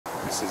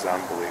This is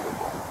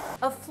unbelievable.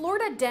 A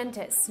Florida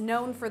dentist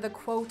known for the,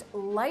 quote,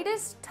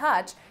 lightest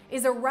touch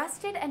is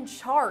arrested and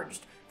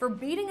charged for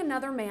beating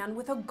another man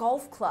with a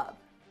golf club.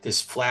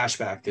 This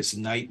flashback, this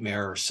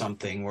nightmare or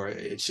something where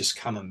it's just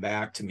coming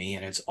back to me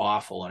and it's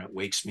awful and it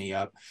wakes me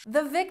up.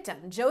 The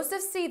victim,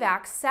 Joseph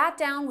Sivak, sat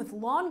down with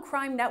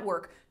Law&Crime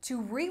Network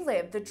to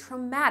relive the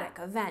traumatic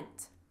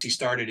event. He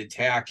started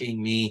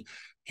attacking me,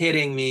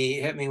 hitting me,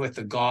 hit me with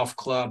the golf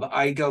club.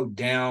 I go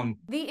down.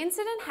 The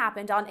incident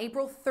happened on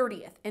April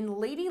 30th in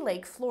Lady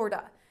Lake,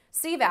 Florida.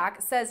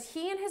 Sivak says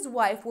he and his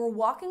wife were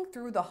walking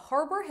through the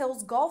Harbor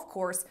Hills golf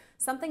course,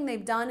 something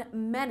they've done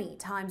many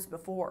times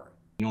before.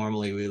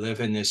 Normally, we live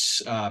in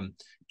this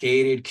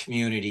gated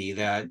community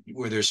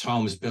where there's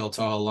homes built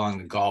all along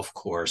the golf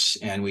course,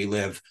 and we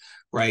live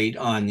right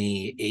on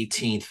the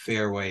 18th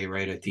fairway,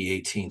 right at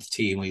the 18th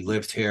tee. And we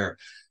lived here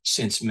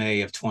since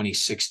May of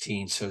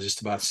 2016, so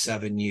just about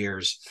 7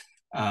 years,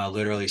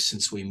 literally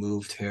since we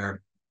moved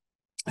here.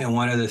 And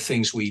one of the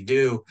things we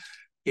do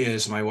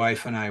is my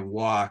wife and I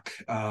walk.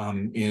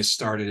 It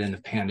started in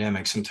the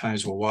pandemic.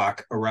 Sometimes we'll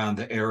walk around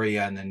the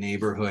area in the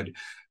neighborhood,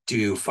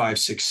 do 5,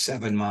 6,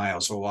 7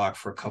 miles. We'll walk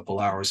for a couple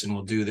hours, and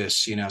we'll do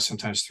this,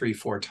 sometimes 3,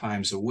 4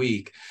 times a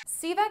week.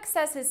 Sivak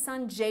says his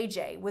son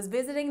JJ was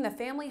visiting the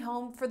family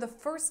home for the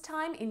first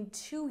time in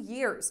 2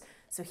 years,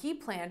 so he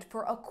planned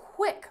for a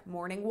quick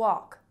morning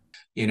walk.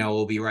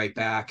 We'll be right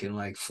back in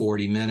like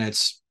 40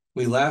 minutes.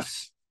 We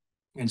left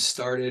and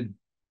started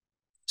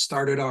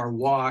our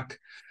walk.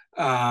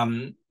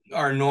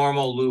 Our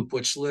normal loop,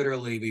 which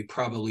literally we've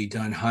probably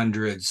done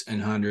hundreds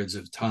and hundreds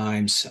of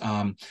times,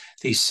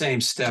 these same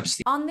steps.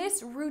 On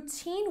this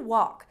routine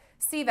walk,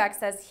 Sivak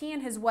says he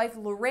and his wife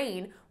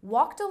Lorraine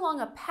walked along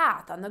a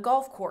path on the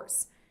golf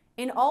course.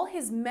 In all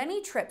his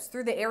many trips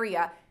through the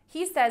area,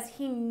 he says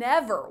he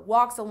never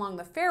walks along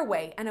the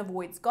fairway and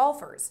avoids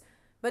golfers.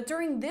 But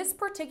during this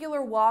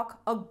particular walk,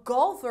 a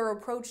golfer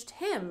approached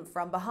him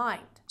from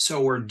behind.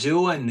 So we're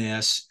doing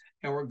this,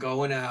 and we're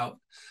going out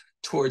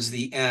towards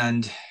the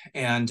end,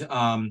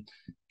 and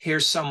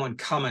here's someone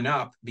coming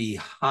up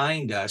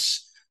behind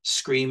us,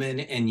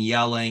 screaming and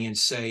yelling and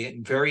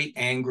saying very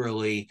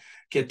angrily,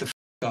 "Get the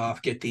F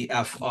off, get the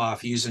F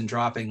off,"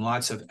 dropping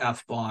lots of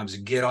F-bombs,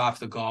 "Get off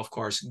the golf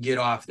course, get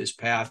off this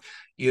path,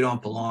 you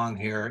don't belong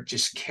here,"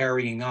 just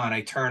carrying on.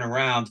 I turn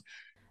around.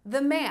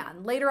 The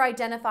man, later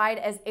identified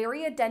as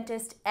area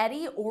dentist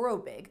Eddie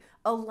Orobitg,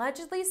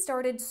 allegedly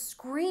started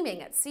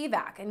screaming at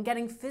Sivak and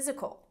getting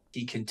physical.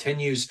 He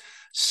continues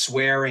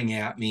swearing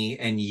at me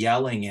and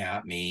yelling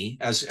at me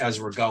as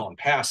we're going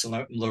past.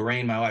 And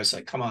Lorraine, my wife's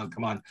like, come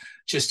on,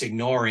 just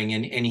ignoring.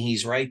 And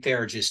he's right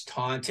there just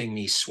taunting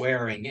me,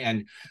 swearing.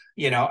 And,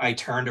 I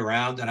turned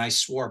around and I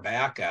swore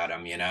back at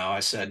him. I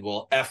said,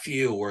 well, F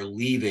you, we're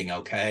leaving,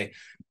 okay?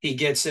 He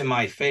gets in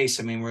my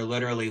face. We're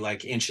literally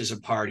like inches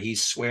apart.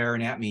 He's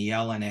swearing at me,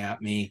 yelling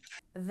at me.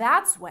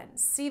 That's when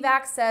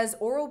Sivak says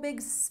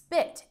Orobitg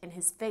spit in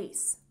his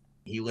face.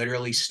 He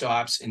literally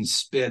stops and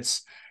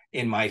spits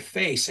in my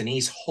face, and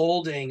he's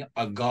holding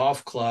a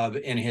golf club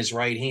in his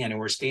right hand, and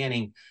we're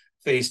standing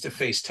face to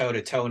face, toe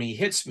to toe, and he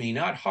hits me,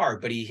 not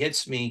hard, but he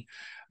hits me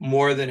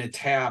more than a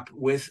tap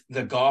with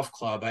the golf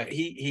club.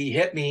 He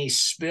hit me,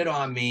 spit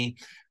on me,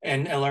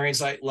 and Lorraine's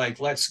like,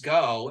 let's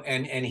go,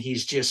 and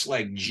he's just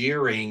like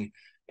jeering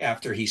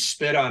after he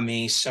spit on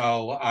me.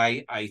 So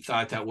I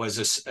thought that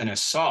was an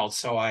assault,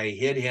 so I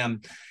hit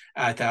him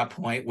at that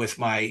point with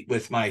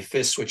my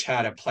fist, which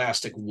had a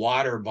plastic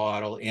water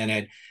bottle in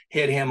it,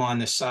 hit him on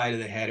the side of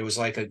the head. It was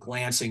like a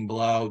glancing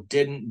blow,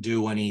 didn't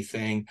do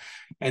anything.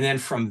 And then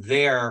from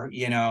there,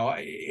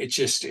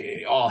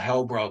 all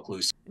hell broke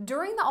loose.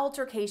 During the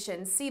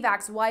altercation,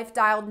 Sivak's wife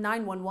dialed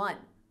 911.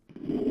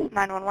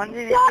 911,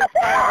 did you just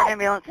fire an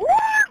ambulance?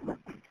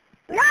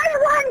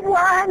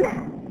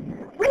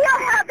 911! We are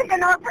having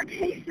an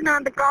altercation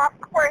on the golf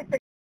course.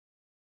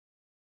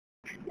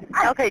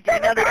 Okay, do you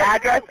know the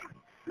address?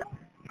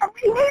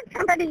 We need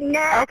somebody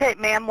now. Okay,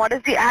 ma'am, what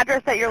is the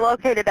address that you're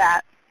located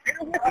at?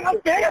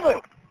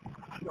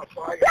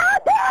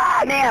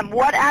 Ma'am,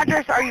 what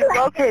address are you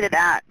located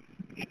at?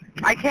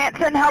 I can't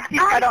send help to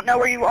you if I don't know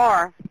where you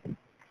are.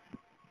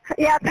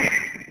 Yep.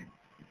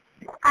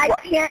 I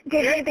can't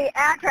give you the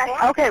address.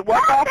 Okay,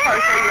 what golf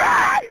course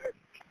are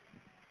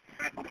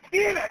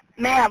you at?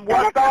 Ma'am,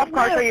 what golf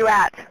course are you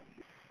at?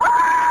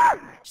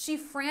 She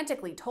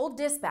frantically told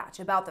dispatch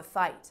about the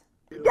fight.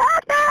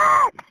 Stop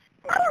it!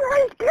 Oh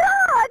my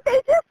God,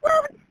 they just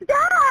won't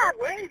stop!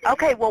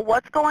 Okay, well,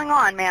 what's going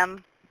on,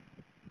 ma'am?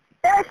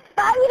 They're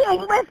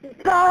fighting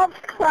with golf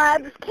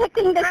clubs,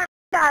 kicking the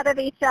out of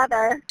each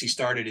other. He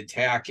started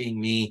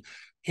attacking me,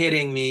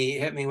 hit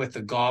me with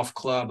the golf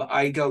club.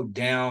 I go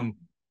down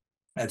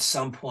at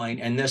some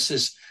point, and this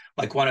is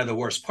like one of the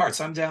worst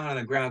parts. I'm down on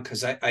the ground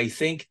because I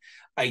think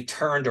I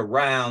turned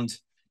around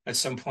at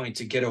some point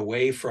to get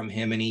away from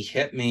him, and he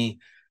hit me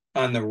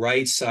on the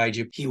right side.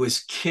 He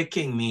was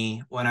kicking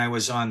me when I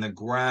was on the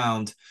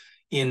ground,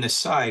 in the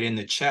side, in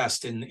the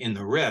chest, in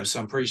the ribs. So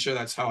I'm pretty sure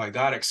that's how I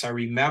got it, because I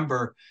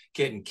remember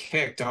getting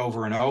kicked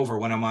over and over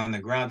when I'm on the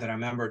ground, and I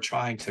remember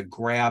trying to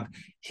grab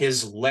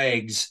his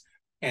legs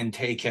and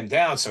take him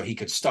down so he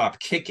could stop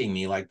kicking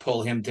me, like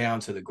pull him down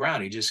to the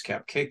ground. He just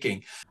kept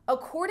kicking.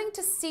 According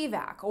to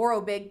Sivak,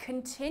 Orobitg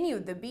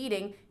continued the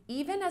beating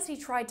even as he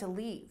tried to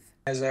leave.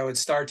 As I would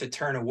start to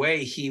turn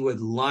away, he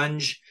would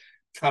lunge,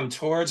 come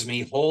towards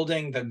me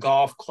holding the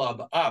golf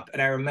club up.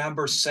 And I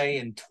remember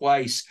saying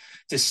twice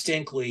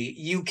distinctly,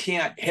 "You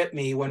can't hit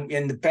me when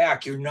in the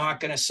back. You're not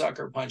going to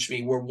sucker punch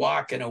me. We're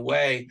walking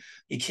away.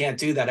 You can't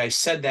do that." I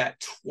said that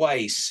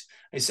twice.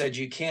 I said,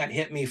 "You can't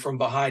hit me from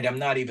behind. I'm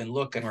not even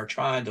looking. We're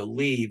trying to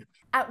leave."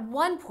 At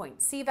one point,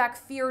 Sivak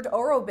feared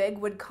Orobitg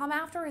would come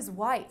after his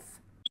wife.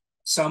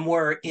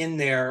 Somewhere in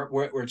there,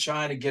 we're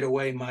trying to get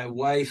away. My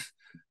wife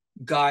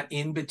got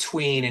in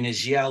between and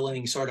is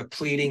yelling, sort of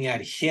pleading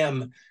at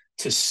him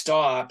to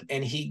stop.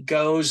 And he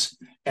goes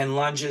and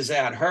lunges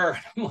at her.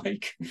 I'm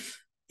like,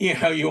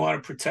 you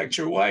want to protect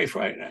your wife,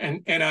 right?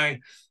 And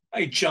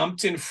I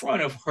jumped in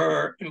front of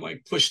her and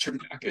like pushed her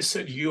back. I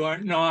said, "You are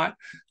not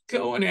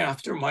going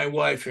after my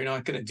wife. You're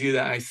not going to do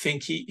that." I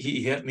think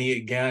he hit me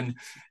again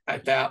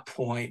at that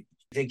point.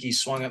 I think he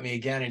swung at me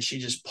again, and she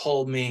just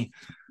pulled me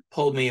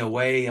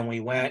away, and we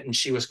went, and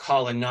she was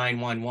calling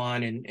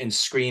 911 and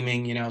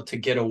screaming, to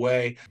get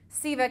away.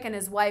 Sivak and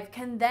his wife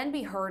can then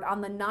be heard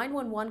on the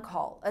 911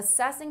 call,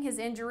 assessing his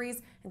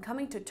injuries and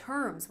coming to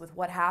terms with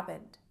what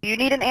happened. Do you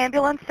need an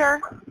ambulance,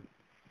 sir?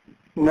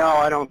 No,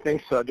 I don't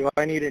think so. Do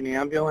I need an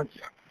ambulance?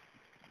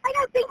 I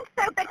don't think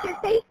so, but your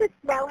face is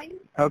swelling.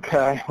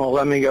 Okay, well,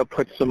 let me go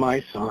put some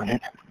ice on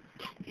it.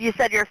 You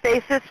said your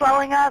face is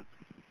swelling up?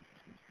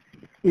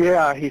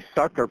 Yeah, he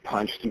sucker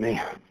punched me.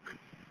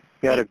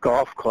 He had a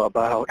golf club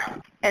out.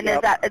 And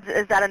Yep.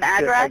 is that an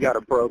address? I got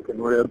a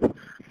broken rib.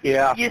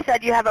 Yeah, You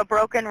said you have a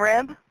broken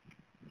rib?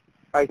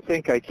 I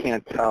think I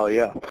can't tell,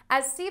 yeah.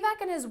 As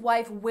Sivak and his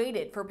wife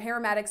waited for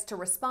paramedics to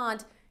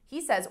respond, he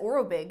says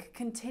Orobitg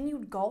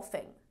continued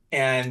golfing.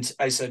 And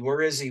I said,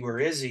 "Where is he? Where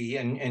is he?"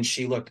 And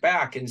she looked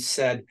back and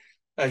said,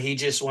 "He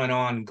just went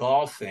on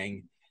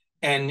golfing."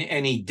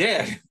 And he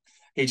did.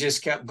 He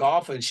just kept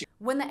golfing.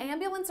 When the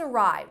ambulance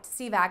arrived,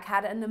 Sivak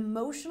had an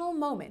emotional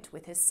moment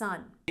with his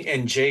son.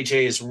 And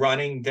JJ is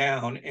running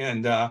down,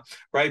 and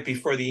right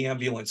before the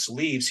ambulance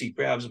leaves, he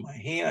grabs my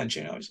hand.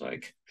 He's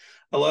like,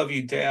 "I love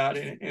you, Dad."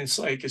 And it's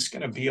like, "It's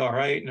going to be all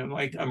right." And I'm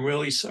like, "I'm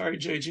really sorry,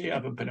 JJ. I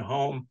haven't been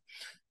home,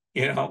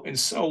 in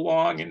so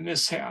long, and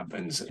this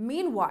happens."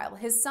 Meanwhile,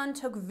 his son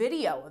took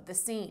video of the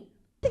scene.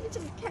 They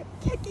just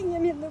kept kicking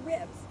him in the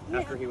ribs.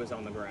 After he was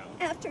on the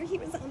ground. After he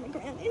was on the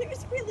ground. And it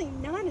was really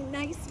not a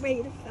nice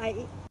way to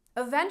fight.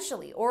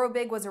 Eventually,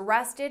 Orobitg was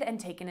arrested and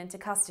taken into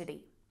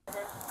custody.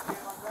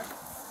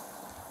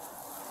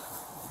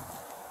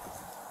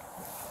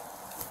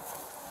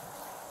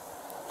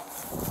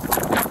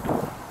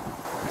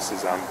 This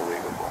is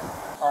unbelievable.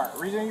 All right,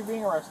 reason you're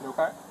being arrested,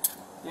 okay?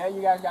 Yeah,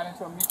 you guys got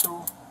into a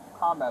mutual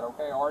combat,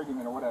 okay,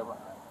 argument or whatever.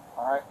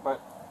 All right,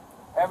 but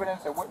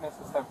evidence and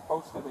witnesses have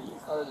posted that you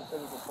started the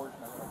physical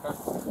portion of it,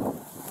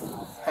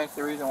 okay? Hence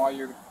the reason why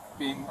you're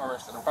being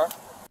arrested, okay?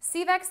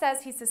 Sivak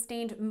says he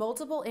sustained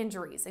multiple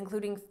injuries,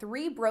 including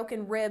 3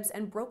 broken ribs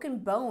and broken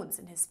bones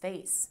in his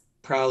face.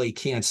 Probably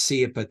can't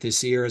see it, but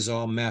this ear is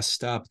all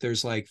messed up.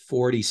 There's like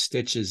 40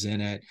 stitches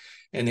in it,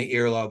 and the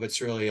earlobe, it's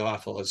really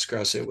awful. It's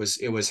gross. It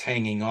was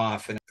hanging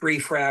off, and 3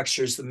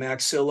 fractures. The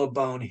maxilla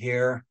bone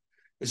here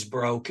is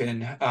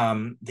broken.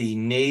 The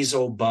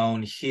nasal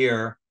bone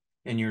here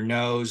in your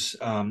nose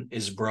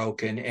is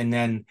broken, and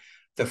then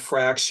the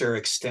fracture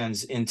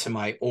extends into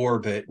my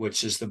orbit,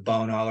 which is the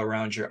bone all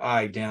around your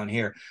eye down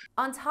here.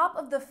 On top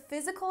of the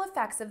physical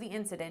effects of the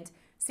incident,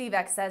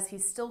 Sivak says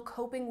he's still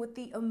coping with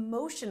the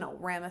emotional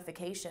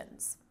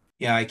ramifications.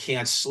 Yeah, I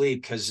can't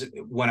sleep because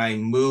when I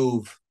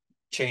move,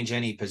 change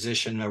any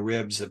position, the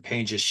ribs, the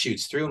pain just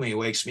shoots through me. It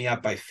wakes me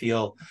up. I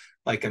feel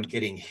like I'm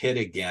getting hit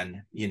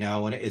again,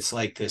 and it's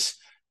like this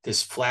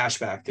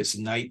flashback, this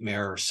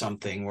nightmare or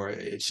something where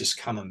it's just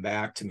coming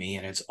back to me,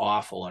 and it's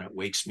awful, and it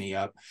wakes me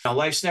up.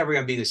 Life's never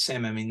going to be the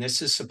same. I mean,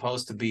 this is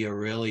supposed to be a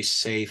really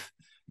safe,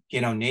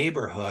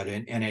 neighborhood,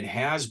 and it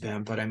has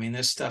been, but I mean,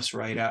 this stuff's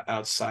right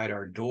outside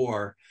our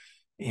door,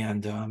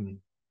 and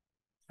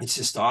it's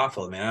just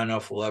awful, man. I don't know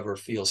if we'll ever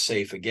feel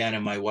safe again.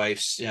 And my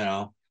wife's,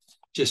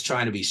 just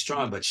trying to be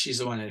strong, but she's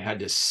the one that had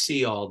to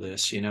see all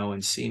this,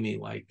 and see me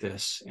like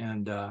this,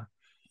 and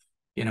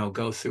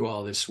go through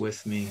all this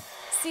with me.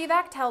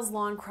 Sivak tells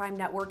Law&Crime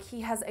Network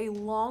he has a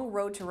long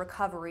road to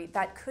recovery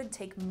that could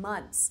take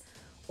months.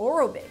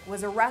 Orobitg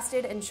was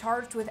arrested and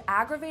charged with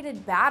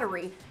aggravated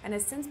battery and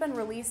has since been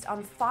released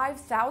on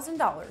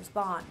 $5,000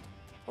 bond.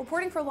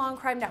 Reporting for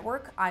Law&Crime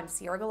Network, I'm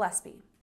Gillespie.